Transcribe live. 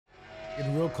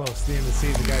Getting real close to the end of the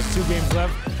season, guys. 2 games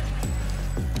left.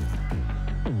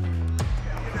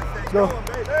 Go.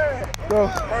 Go.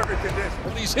 Perfect condition.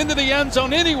 But he's into the end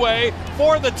zone anyway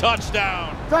for the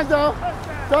touchdown. Touchdown.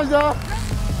 Touchdown.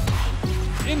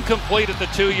 Incomplete at the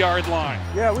 2-yard line.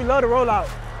 Yeah, we love the rollout.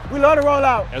 We love the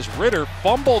rollout. As Ritter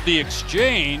fumbled the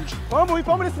exchange. Fumble, we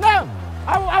fumbled the snap.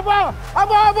 I ball.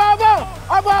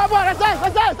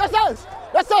 That's us.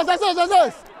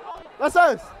 That's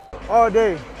us. All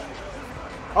day.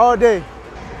 All day.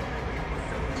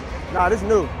 Nah, this is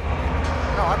new. No,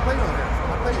 I played on this.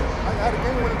 I had a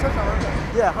game winning touchdown right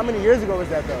there. Yeah, how many years ago was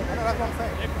that though? I know, that's what I'm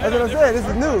saying. That's what I'm saying. This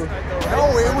is new. No,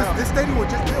 this stadium was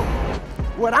just built.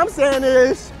 What I'm saying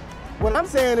is,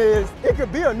 it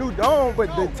could be a new dome,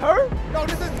 but the turf? No,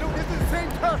 this is new. This is the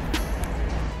same turf.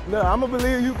 Look, I'm gonna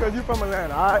believe you because you're from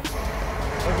Atlanta, all right?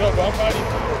 Let's go, bro. I'm ready.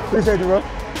 Appreciate you, bro.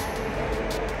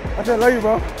 I said love you,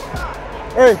 bro.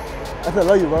 Hey, I said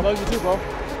love you, bro. Love you too, bro.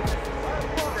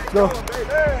 Let's go.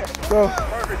 Let's go.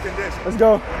 Perfect condition. Let's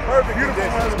go. Perfect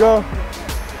condition. Let's go.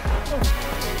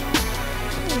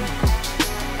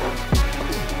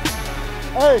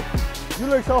 Hey, you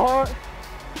look so hard.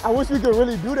 I wish we could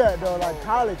really do that though, like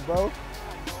college, bro.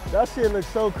 That shit looks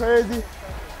so crazy.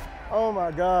 Oh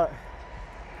my God.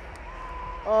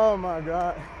 Oh my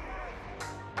God.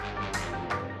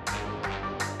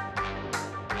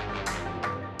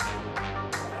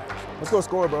 Let's go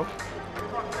score, bro.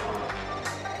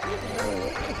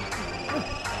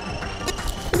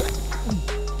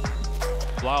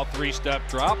 Blau 3-step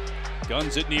drop,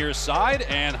 guns it near side,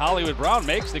 and Hollywood Brown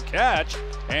makes the catch,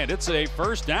 and it's a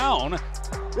first down.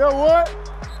 Yo, what?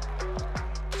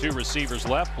 2 receivers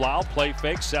left. Blau play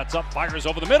fake, sets up, fires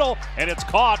over the middle, and it's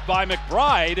caught by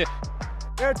McBride.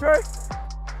 Yeah, Trey.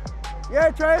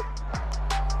 Yeah, Trey.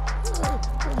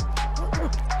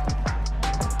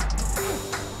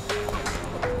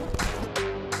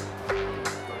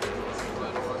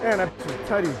 Man, that's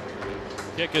tutty.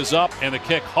 Kick is up, and the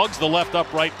kick hugs the left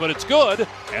upright, but it's good,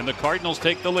 and the Cardinals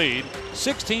take the lead,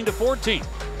 16-14.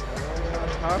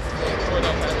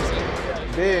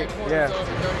 Big, yeah.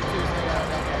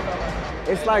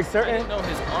 It's like certain,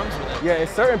 yeah,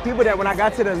 it's certain people that when I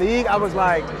got to the league, I was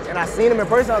like, and I seen him in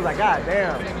person, I was like, God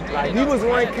damn. Like, he was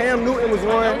one, Cam Newton was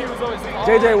one,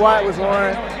 J.J. Watt was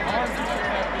one.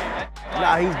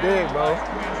 Nah, he's big, bro.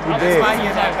 He big.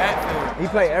 He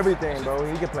play everything, bro.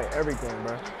 He can play everything,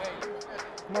 bro.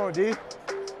 Come on, D.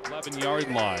 11-yard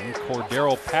line.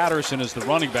 Cordero Patterson is the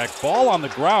running back. Ball on the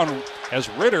ground as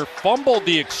Ritter fumbled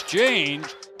the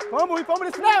exchange. Fumble, he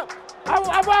fumbled the snap.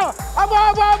 I ball.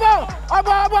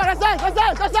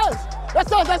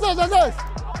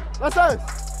 That's us.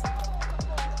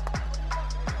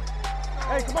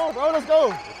 Hey, come on, bro, let's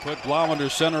go. Put Blau under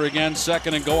center again,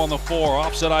 2nd and go on the 4.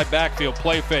 Offset eye backfield,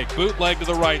 play fake, bootleg to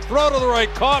the right, throw to the right,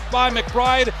 caught by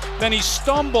McBride. Then he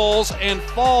stumbles and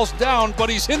falls down, but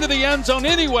he's into the end zone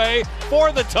anyway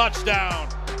for the touchdown.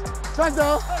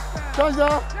 Touchdown.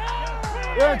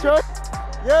 Yeah, Trey.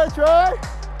 Yeah, Trey.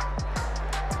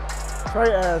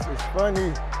 Trey ass is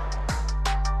funny.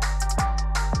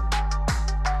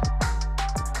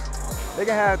 They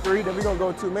can have 3, then we're gonna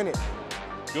go 2 minutes.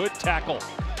 Good tackle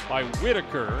by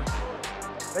Whitaker.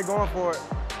 They going for it.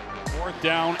 4th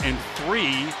down and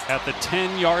 3 at the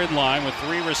 10-yard line with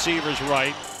 3 receivers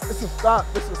right. It's a stop.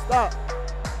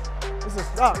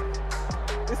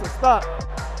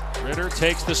 Ritter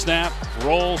takes the snap,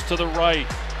 rolls to the right.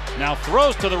 Now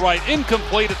throws to the right,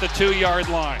 incomplete at the 2-yard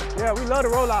line. Yeah, we love the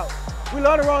rollout. We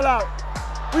love the rollout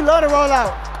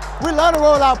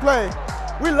play.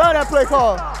 We love that play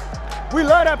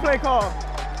call.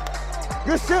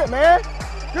 Good shit, man.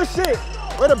 Good shit.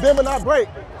 Way to bend but not break.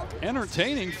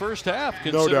 Entertaining first half,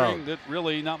 considering that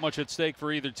really not much at stake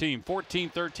for either team.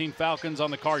 14-13 Falcons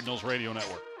on the Cardinals radio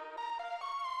network.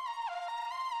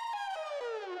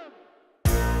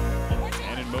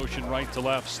 And in motion right to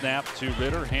left, snap to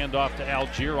Ritter, handoff to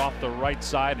Algier off the right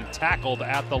side and tackled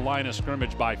at the line of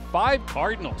scrimmage by 5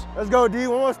 Cardinals. Let's go, D.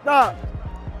 One more stop.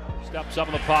 Steps up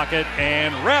in the pocket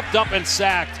and wrapped up and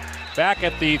sacked. Back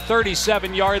at the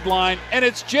 37-yard line, and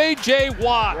it's J.J.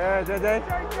 Watt. Yeah,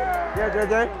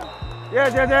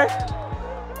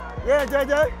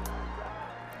 J.J.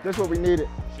 That's what we needed.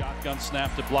 Shotgun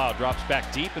snap to Blau, drops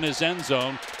back deep in his end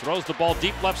zone, throws the ball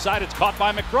deep left side. It's caught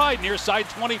by McBride, near side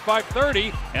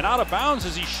 25-30, and out of bounds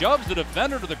as he shoves the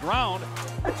defender to the ground.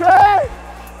 Trey!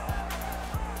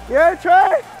 Yeah,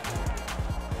 Trey!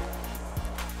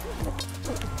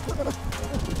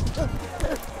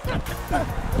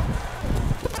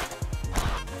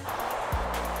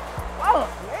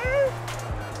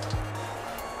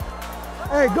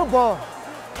 Hey, good ball.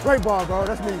 Great ball, bro.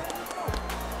 That's me.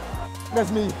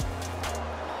 That's me.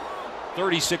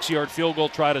 36-yard field goal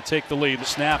try to take the lead. The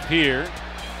snap here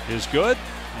is good,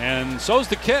 and so's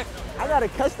the kick. I gotta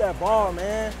catch that ball,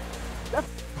 man. That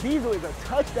diesel is a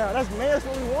touchdown. That's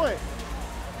what we want.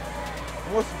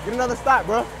 Let's get another stop,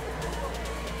 bro.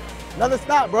 Another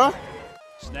stop, bro.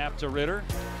 Snap to Ritter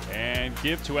and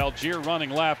give to Algier running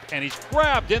left, and he's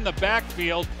grabbed in the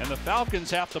backfield, and the Falcons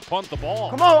have to punt the ball.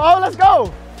 Come on, let's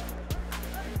go.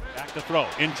 Back to throw,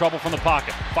 in trouble from the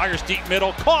pocket. Fires deep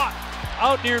middle, caught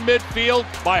out near midfield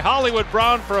by Hollywood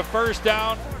Brown for a first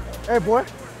down. Hey, boy.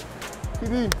 Keep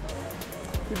eating.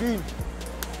 Keep eating.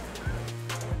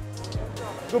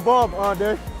 Good ball,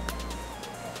 Dave.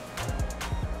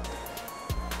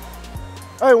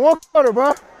 Hey, 1 quarter,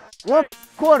 bro. 1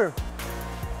 quarter.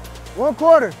 1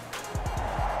 quarter.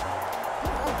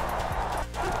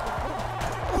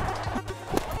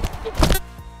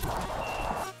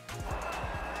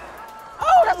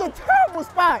 Oh, that's a terrible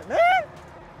spot, man.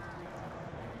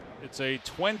 It's a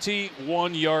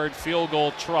 21-yard field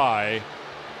goal try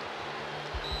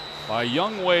by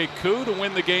Younghoe Koo to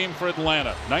win the game for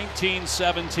Atlanta.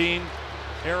 19-17,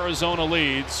 Arizona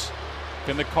leads.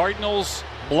 Can the Cardinals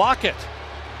block it?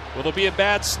 Will there be a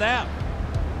bad snap?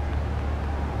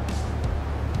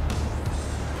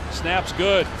 Snap's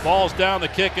good, falls down, the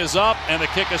kick is up, and the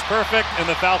kick is perfect, and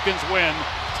the Falcons win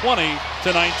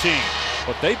 20-19.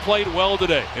 But they played well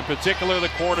today, in particular the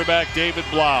quarterback, David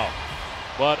Blau.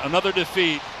 But another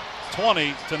defeat,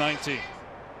 20-19.